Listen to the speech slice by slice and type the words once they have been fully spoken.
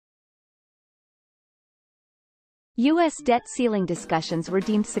U.S. debt ceiling discussions were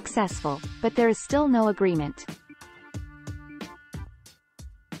deemed successful, but there is still no agreement.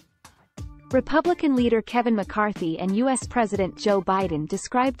 Republican leader Kevin McCarthy and U.S. President Joe Biden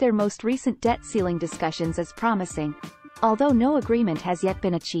described their most recent debt ceiling discussions as promising, although no agreement has yet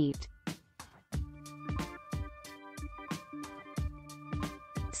been achieved.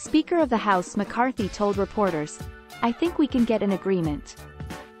 Speaker of the House McCarthy told reporters, "I think we can get an agreement."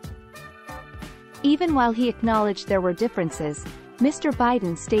 Even while he acknowledged there were differences, Mr.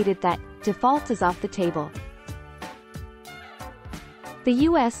 Biden stated that default is off the table. The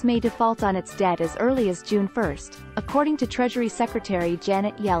U.S. may default on its debt as early as June 1, according to Treasury Secretary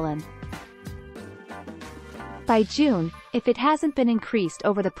Janet Yellen. By June, if it hasn't been increased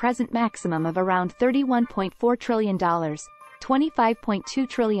over the present maximum of around $31.4 trillion, £25.2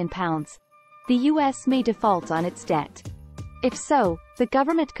 trillion, the U.S. may default on its debt. If so, the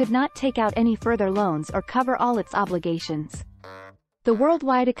government could not take out any further loans or cover all its obligations. The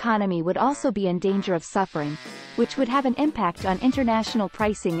worldwide economy would also be in danger of suffering, which would have an impact on international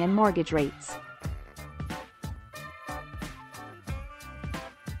pricing and mortgage rates.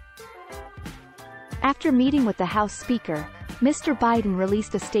 After meeting with the House Speaker, Mr. Biden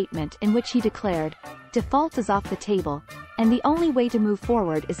released a statement in which he declared, "Default is off the table, and the only way to move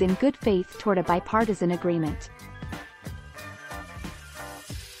forward is in good faith toward a bipartisan agreement."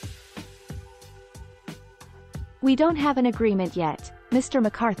 "We don't have an agreement yet," Mr.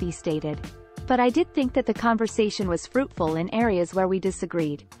 McCarthy stated. "But I did think that the conversation was fruitful in areas where we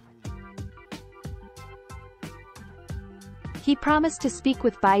disagreed." He promised to speak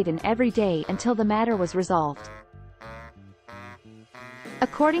with Biden every day until the matter was resolved.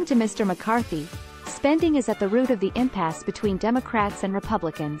 According to Mr. McCarthy, spending is at the root of the impasse between Democrats and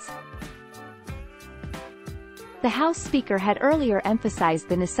Republicans. The House Speaker had earlier emphasized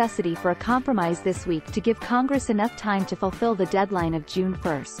the necessity for a compromise this week to give Congress enough time to fulfill the deadline of June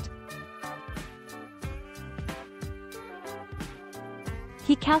 1.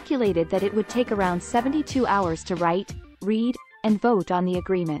 He calculated that it would take around 72 hours to write, read, and vote on the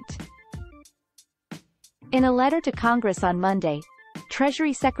agreement. In a letter to Congress on Monday,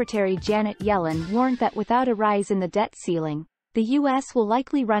 Treasury Secretary Janet Yellen warned that without a rise in the debt ceiling, the U.S. will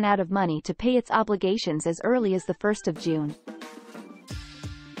likely run out of money to pay its obligations as early as the 1st of June.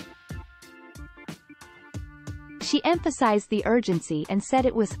 She emphasized the urgency and said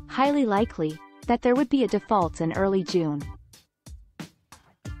it was highly likely that there would be a default in early June.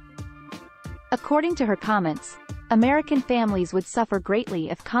 According to her comments, American families would suffer greatly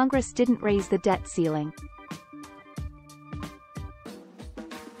if Congress didn't raise the debt ceiling.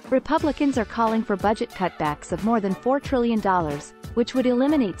 Republicans are calling for budget cutbacks of more than $4 trillion, which would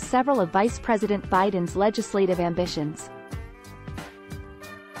eliminate several of Vice President Biden's legislative ambitions.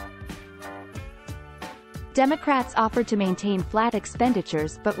 Democrats offered to maintain flat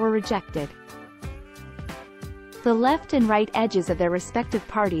expenditures but were rejected. The left and right edges of their respective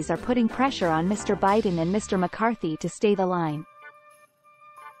parties are putting pressure on Mr. Biden and Mr. McCarthy to stay the line.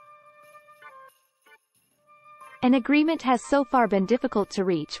 An agreement has so far been difficult to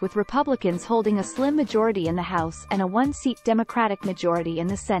reach, with Republicans holding a slim majority in the House and a one-seat Democratic majority in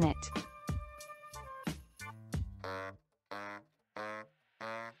the Senate.